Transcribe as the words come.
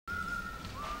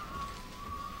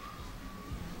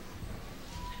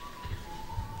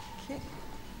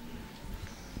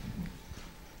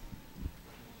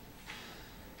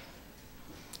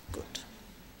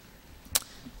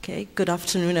Okay, good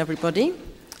afternoon, everybody.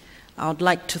 I would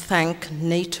like to thank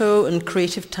NATO and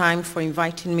Creative Time for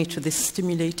inviting me to this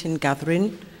stimulating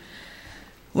gathering.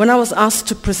 When I was asked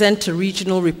to present a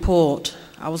regional report,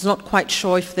 I was not quite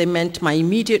sure if they meant my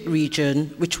immediate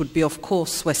region, which would be, of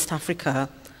course, West Africa,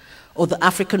 or the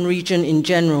African region in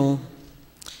general.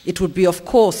 It would be, of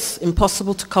course,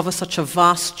 impossible to cover such a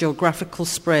vast geographical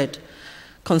spread,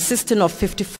 consisting of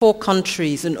 54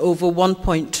 countries and over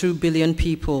 1.2 billion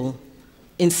people.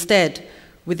 Instead,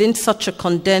 within such a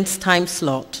condensed time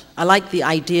slot, I like the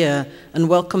idea and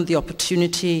welcome the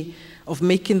opportunity of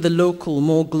making the local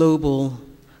more global.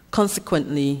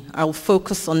 Consequently, I will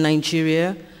focus on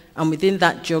Nigeria and within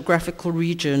that geographical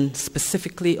region,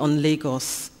 specifically on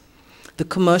Lagos, the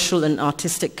commercial and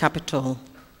artistic capital.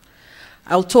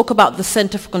 I will talk about the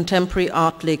Center for Contemporary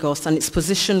Art Lagos and its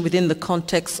position within the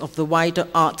context of the wider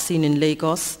art scene in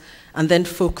Lagos, and then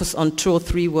focus on 2 or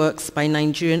 3 works by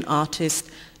Nigerian artist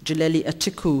Juleli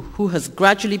Atiku, who has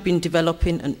gradually been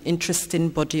developing an interesting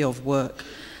body of work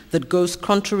that goes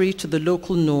contrary to the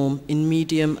local norm in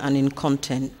medium and in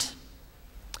content.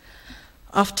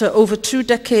 After over 2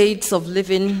 decades of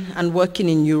living and working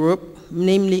in Europe,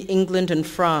 namely England and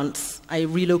France, I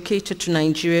relocated to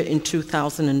Nigeria in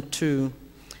 2002.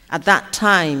 At that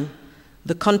time,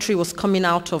 the country was coming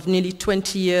out of nearly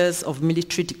 20 years of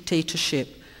military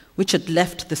dictatorship, which had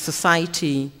left the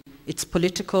society, its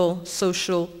political,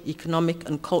 social, economic,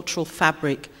 and cultural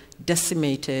fabric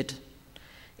decimated.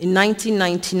 In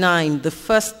 1999, the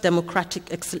first democratic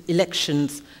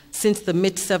elections since the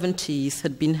mid-70s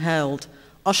had been held,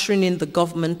 ushering in the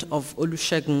government of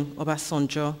Olusegun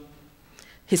Obasanjo.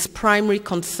 His primary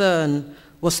concern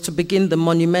was to begin the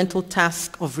monumental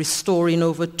task of restoring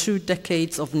over 2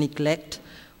 decades of neglect,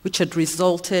 which had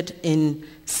resulted in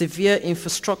severe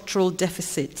infrastructural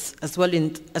deficits, as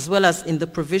well as in the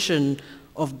provision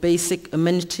of basic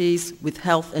amenities, with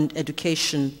health and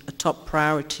education a top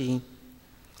priority.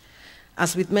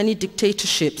 As with many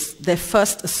dictatorships, their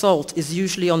first assault is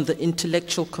usually on the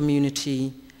intellectual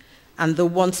community, and the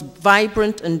once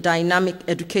vibrant and dynamic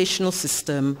educational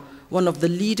system, one of the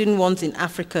leading ones in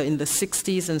Africa in the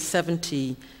 60s and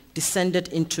 70s, descended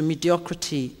into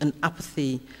mediocrity and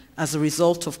apathy as a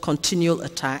result of continual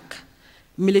attack,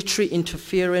 military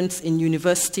interference in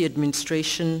university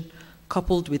administration,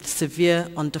 coupled with severe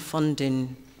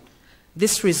underfunding.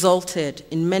 This resulted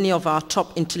in many of our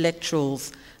top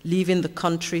intellectuals leaving the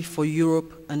country for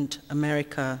Europe and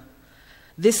America.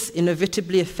 This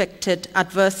inevitably affected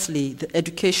adversely the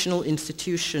educational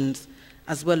institutions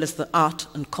as well as the art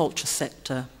and culture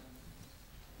sector.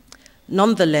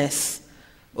 Nonetheless,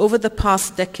 over the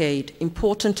past decade,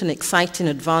 important and exciting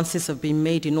advances have been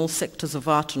made in all sectors of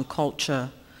art and culture,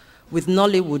 with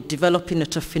Nollywood developing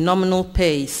at a phenomenal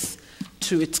pace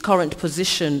to its current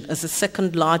position as the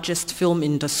second largest film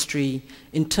industry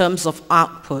in terms of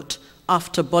output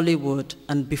after Bollywood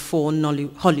and before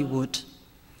Hollywood.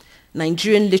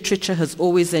 Nigerian literature has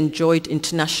always enjoyed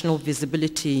international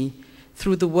visibility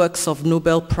through the works of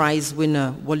Nobel Prize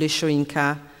winner Wole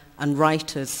Soyinka and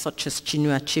writers such as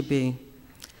Chinua Achebe.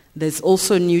 There's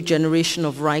also a new generation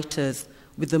of writers,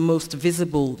 with the most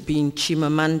visible being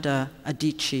Chimamanda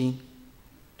Adichie.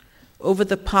 Over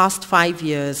the past 5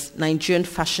 years, Nigerian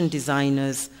fashion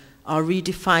designers are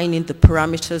redefining the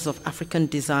parameters of African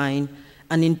design,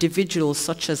 and individuals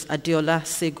such as Adeola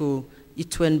Sego,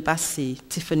 Ituen Bassi,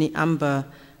 Tiffany Amber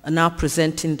are now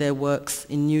presenting their works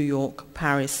in New York,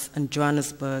 Paris, and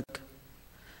Johannesburg.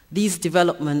 These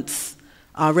developments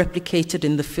are replicated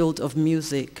in the field of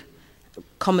music,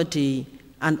 comedy,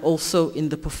 and also in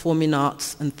the performing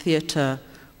arts and theater,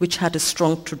 which had a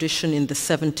strong tradition in the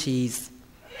 70s.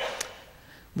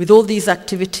 With all these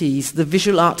activities, the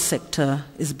visual arts sector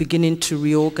is beginning to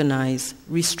reorganize,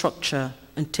 restructure,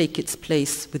 and take its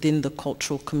place within the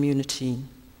cultural community.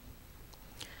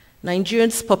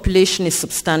 Nigeria's population is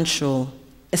substantial,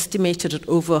 estimated at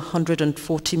over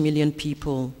 140 million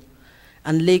people,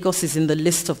 and Lagos is in the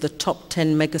list of the top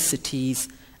 10 megacities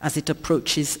as it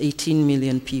approaches 18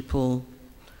 million people.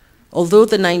 Although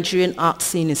the Nigerian art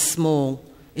scene is small,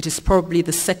 it is probably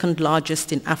the second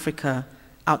largest in Africa,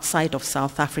 outside of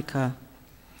South Africa.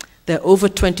 There are over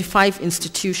 25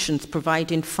 institutions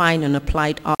providing fine and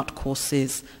applied art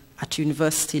courses at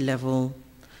university level.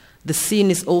 The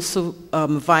scene is also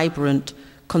vibrant,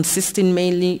 consisting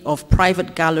mainly of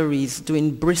private galleries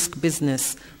doing brisk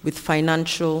business with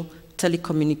financial,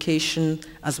 telecommunication,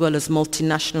 as well as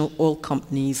multinational oil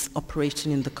companies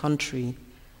operating in the country.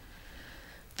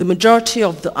 The majority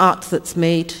of the art that's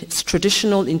made is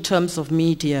traditional in terms of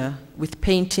media, with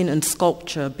painting and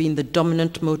sculpture being the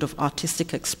dominant mode of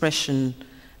artistic expression,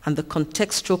 and the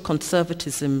contextual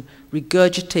conservatism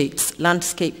regurgitates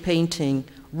landscape painting,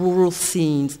 rural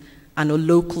scenes, and a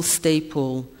local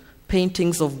staple,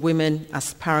 paintings of women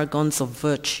as paragons of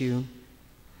virtue.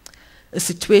 A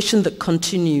situation that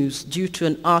continues due to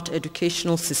an art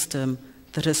educational system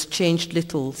that has changed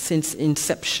little since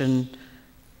inception,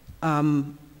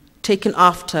 taken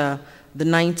after the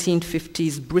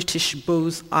 1950s British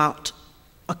Beaux-Arts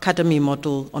Academy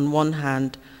model on one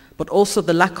hand, but also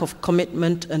the lack of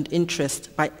commitment and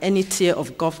interest by any tier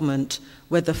of government,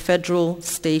 whether federal,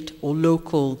 state, or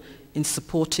local, in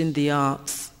supporting the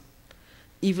arts.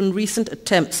 Even recent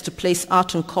attempts to place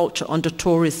art and culture under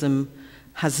tourism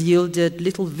has yielded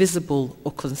little visible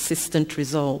or consistent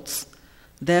results.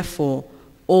 Therefore,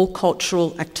 all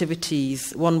cultural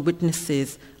activities one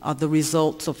witnesses are the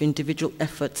results of individual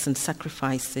efforts and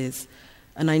sacrifices,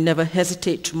 and I never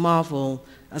hesitate to marvel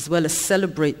as well as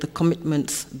celebrate the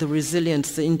commitments, the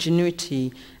resilience, the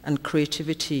ingenuity, and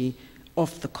creativity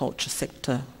of the culture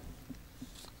sector.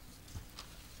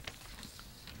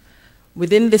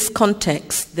 Within this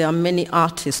context, there are many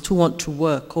artists who want to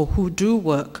work or who do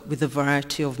work with a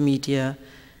variety of media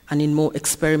and in more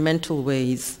experimental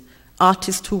ways.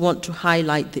 Artists who want to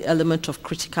highlight the element of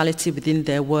criticality within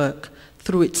their work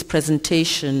through its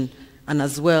presentation and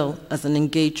as well as an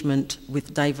engagement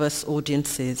with diverse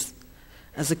audiences.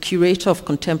 As a curator of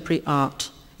contemporary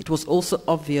art, it was also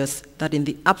obvious that in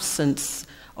the absence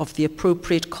of the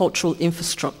appropriate cultural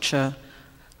infrastructure,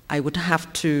 I would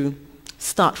have to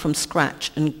start from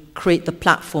scratch and create the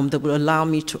platform that will allow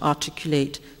me to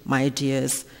articulate my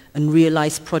ideas and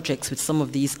realize projects with some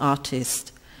of these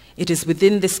artists. It is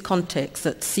within this context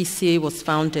that CCA was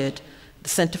founded. The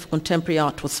Center for Contemporary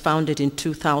Art was founded in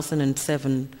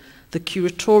 2007. The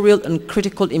curatorial and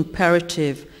critical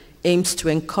imperative aims to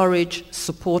encourage,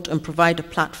 support, and provide a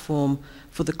platform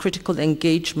for the critical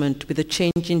engagement with the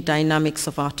changing dynamics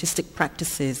of artistic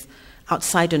practices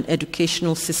outside an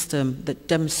educational system that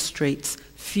demonstrates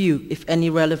few, if any,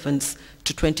 relevance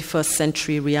to 21st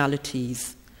century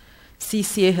realities.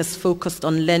 CCA has focused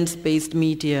on lens-based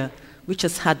media, which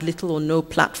has had little or no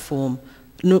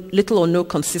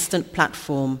consistent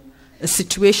platform, a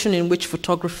situation in which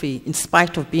photography, in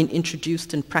spite of being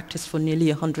introduced and practiced for nearly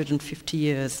 150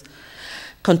 years,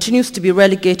 continues to be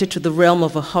relegated to the realm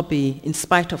of a hobby in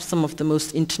spite of some of the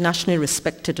most internationally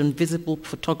respected and visible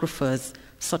photographers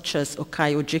such as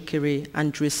Okai Ojekere,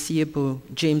 Andrew Siebo,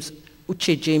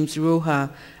 Uche James Roha,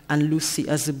 and Lucy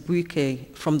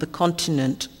Azubuike from the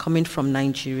continent coming from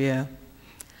Nigeria.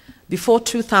 Before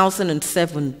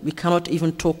 2007, we cannot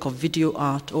even talk of video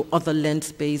art or other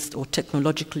lens-based or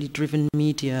technologically driven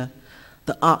media.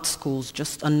 The art schools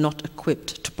just are not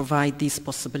equipped to provide these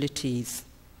possibilities.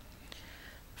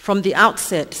 From the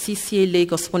outset, CCA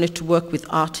Lagos wanted to work with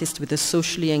artists with a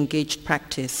socially engaged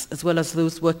practice, as well as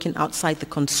those working outside the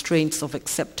constraints of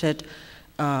accepted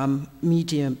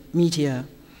media,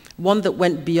 one that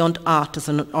went beyond art as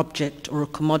an object or a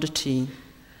commodity.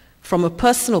 From a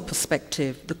personal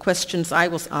perspective, the questions I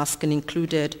was asking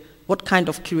included what kind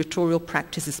of curatorial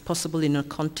practice is possible in a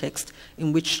context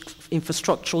in which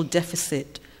infrastructural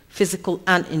deficit, physical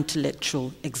and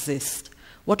intellectual, exist?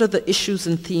 What are the issues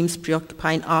and themes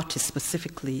preoccupying artists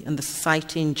specifically and the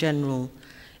society in general?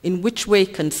 In which way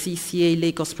can CCA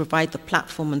Lagos provide the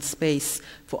platform and space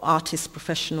for artists'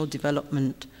 professional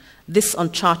development? This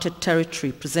uncharted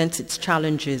territory presents its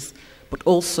challenges, but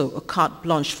also a carte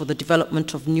blanche for the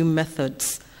development of new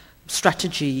methods,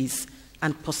 strategies,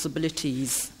 and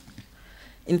possibilities.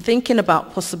 In thinking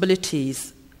about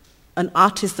possibilities, an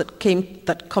artist that came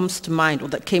to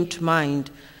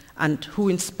mind, and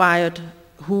whose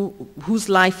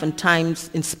life and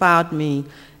times inspired me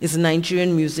is a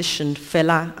Nigerian musician,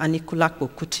 Fela Anikulapo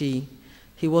Kuti.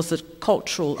 He was a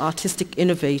cultural, artistic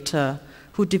innovator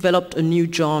who developed a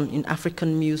new genre in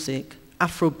African music,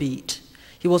 Afrobeat.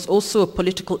 He was also a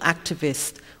political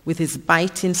activist with his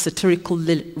biting satirical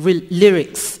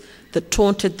lyrics that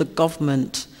taunted the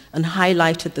government and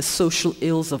highlighted the social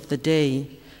ills of the day.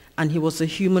 And he was a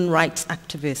human rights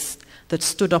activist that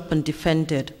stood up and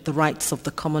defended the rights of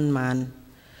the common man.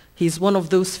 He is one of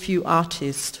those few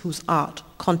artists whose art,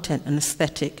 content, and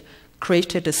aesthetic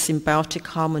created a symbiotic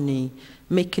harmony,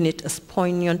 making it as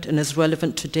poignant and as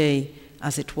relevant today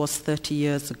as it was 30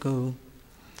 years ago.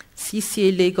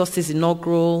 CCA Lagos's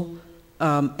inaugural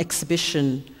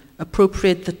exhibition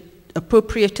appropriated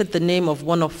the name of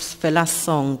one of Fela's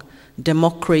songs,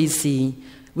 Democracy,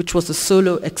 which was a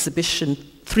solo exhibition,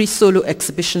 3 solo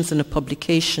exhibitions and a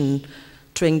publication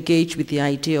to engage with the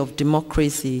idea of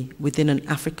democracy within an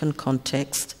African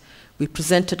context. We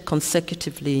presented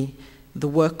consecutively the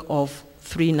work of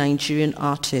 3 Nigerian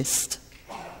artists.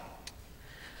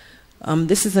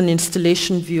 This is an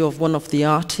installation view of one of the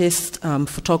artists,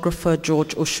 photographer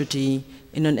George Oshodi,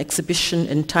 in an exhibition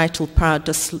entitled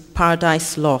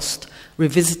Paradise Lost,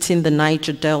 Revisiting the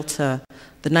Niger Delta.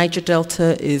 The Niger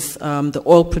Delta is the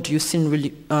oil-producing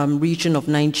region of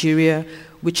Nigeria,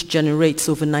 which generates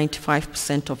over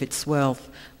 95% of its wealth.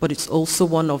 But it's also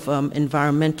one of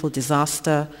environmental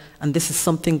disaster, and this is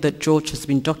something that George has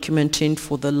been documenting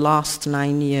for the last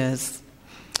 9 years.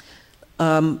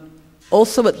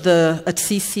 Also at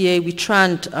CCA, we try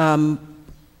and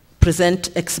present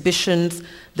exhibitions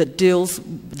that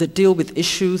deal with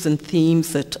issues and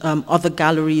themes that other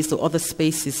galleries or other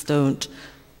spaces don't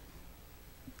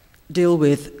deal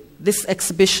with. This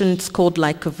exhibition is called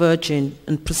Like a Virgin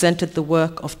and presented the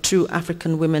work of two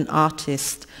African women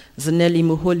artists, Zanele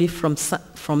Muholi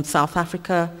from South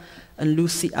Africa and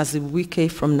Lucy Azibuike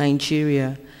from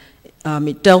Nigeria.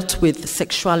 It dealt with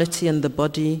sexuality and the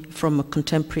body from a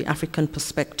contemporary African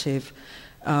perspective.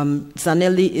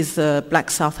 Zanele is a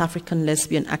black South African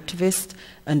lesbian activist,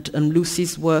 and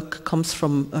Lucy's work comes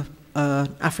from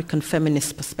an African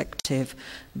feminist perspective.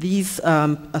 These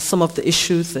are some of the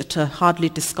issues that are hardly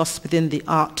discussed within the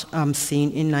art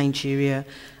scene in Nigeria,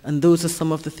 and those are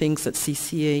some of the things that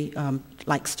CCA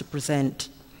likes to present.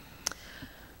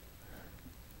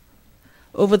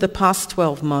 Over the past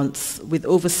 12 months, with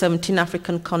over 17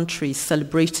 African countries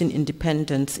celebrating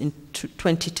independence in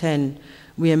 2010,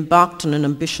 we embarked on an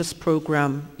ambitious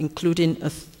program, including a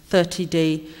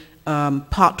 30-day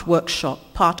part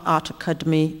workshop, part art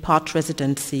academy, part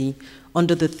residency,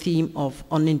 under the theme of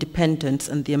On Independence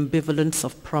and the Ambivalence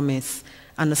of Promise,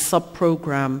 and a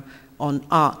sub-program on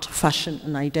art, fashion,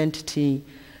 and identity.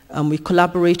 We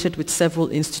collaborated with several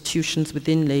institutions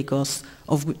within Lagos.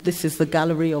 This is the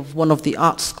gallery of one of the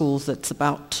art schools that's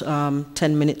about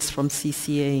 10 minutes from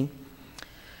CCA.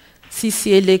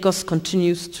 CCA Lagos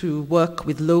continues to work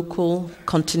with local,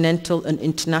 continental, and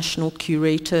international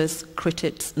curators,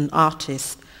 critics, and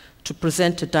artists to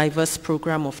present a diverse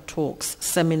program of talks,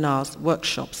 seminars,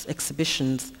 workshops,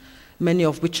 exhibitions, many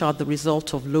of which are the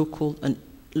result of local and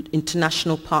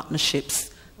international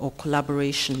partnerships or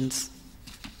collaborations.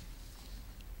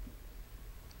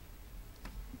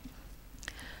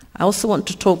 I also want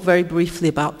to talk very briefly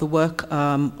about the work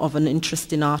of an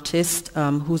interesting artist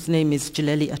whose name is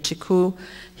Jileli Atiku.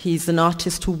 He's an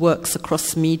artist who works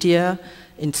across media,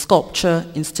 in sculpture,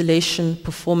 installation,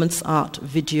 performance art,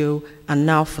 video, and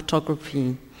now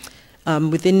photography.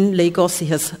 Within Lagos, he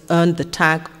has earned the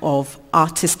tag of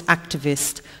artist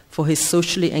activist for his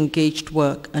socially engaged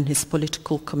work and his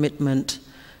political commitment.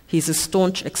 He's a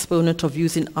staunch exponent of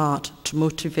using art to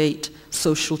motivate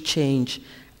social change.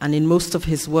 And in most of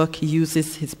his work, he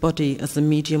uses his body as a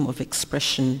medium of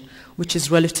expression, which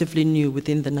is relatively new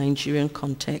within the Nigerian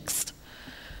context.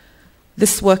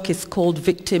 This work is called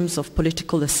Victims of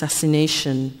Political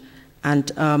Assassination,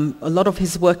 and a lot of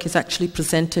his work is actually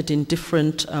presented in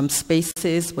different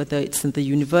spaces, whether it's in the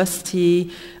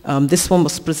university. This one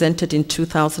was presented in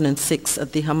 2006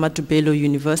 at the Ahmadu Bello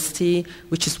University,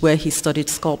 which is where he studied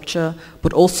sculpture,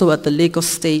 but also at the Lagos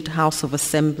State House of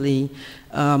Assembly.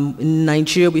 In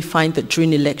Nigeria, we find that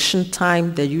during election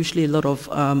time, there are usually a lot of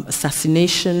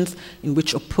assassinations in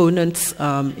which opponents,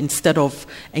 instead of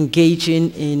engaging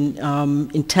in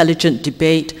intelligent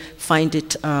debate, find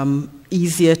it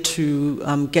easier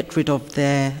to get rid of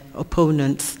their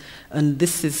opponents. And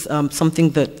this is something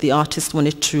that the artist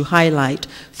wanted to highlight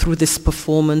through this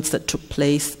performance that took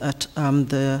place at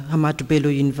the Ahmadu Bello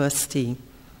University.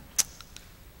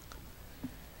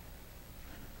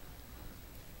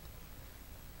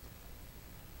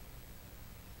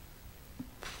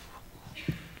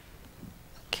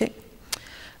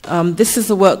 This is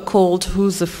a work called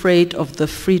Who's Afraid of the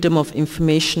Freedom of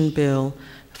Information Bill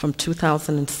from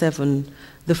 2007.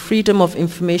 The Freedom of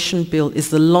Information Bill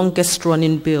is the longest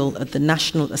running bill at the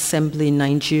National Assembly in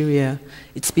Nigeria.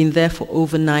 It's been there for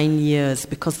over 9 years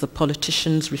because the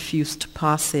politicians refused to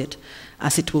pass it,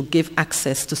 as it will give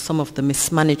access to some of the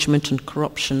mismanagement and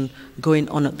corruption going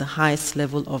on at the highest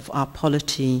level of our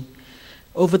polity.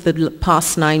 Over the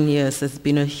past 9 years, there's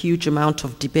been a huge amount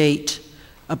of debate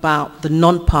about the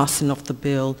non-passing of the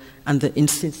bill and the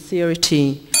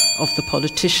insincerity of the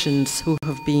politicians who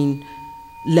have been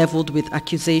leveled with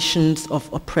accusations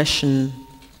of oppression.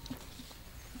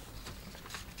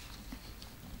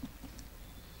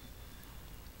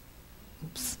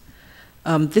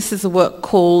 This is a work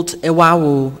called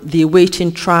Ewawo, the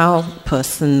Awaiting Trial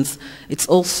Persons. It's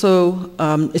also,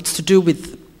 it's to do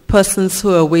with persons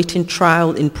who are awaiting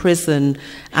trial in prison,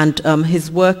 and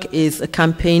his work is a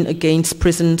campaign against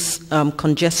prisons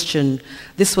congestion.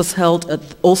 This was held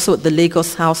also at the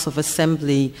Lagos House of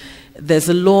Assembly. there's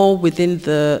a law within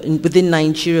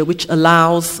Nigeria which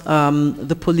allows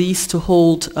the police to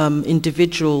hold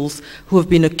individuals who have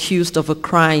been accused of a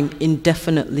crime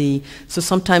indefinitely. So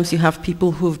sometimes you have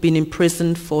people who have been in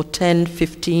prison for 10,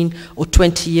 15, or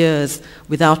 20 years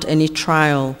without any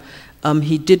trial.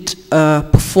 He did a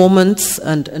performance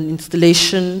and an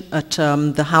installation at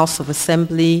the House of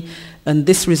Assembly, and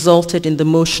this resulted in the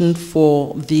motion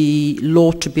for the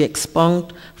law to be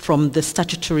expunged from the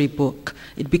statutory book.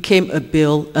 It became a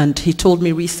bill, and he told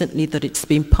me recently that it's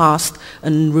been passed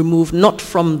and removed not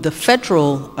from the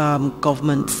federal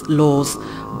government's laws,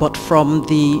 but from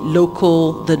the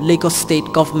Lagos state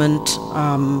government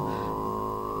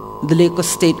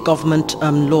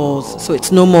laws. So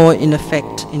it's no more in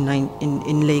effect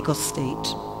in Lagos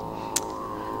State.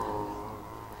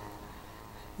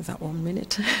 Is that 1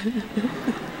 minute?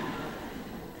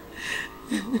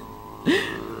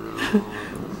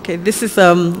 Okay, this is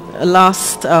a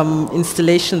last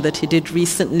installation that he did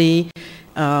recently,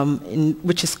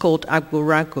 which is called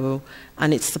Agborago,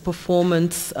 and it's the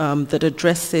performance that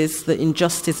addresses the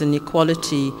injustice and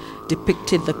inequality,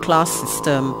 depicted the class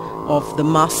system of the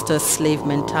master-slave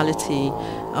mentality.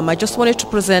 I just wanted to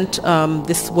present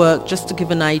this work just to give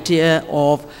an idea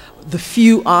of the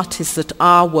few artists that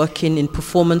are working in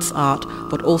performance art,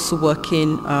 but also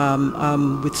working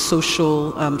with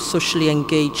socially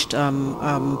engaged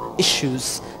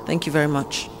issues. Thank you very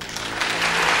much.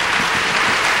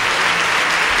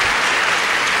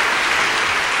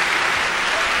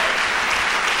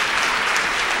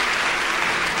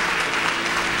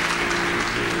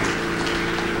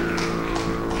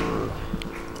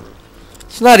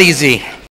 It's not easy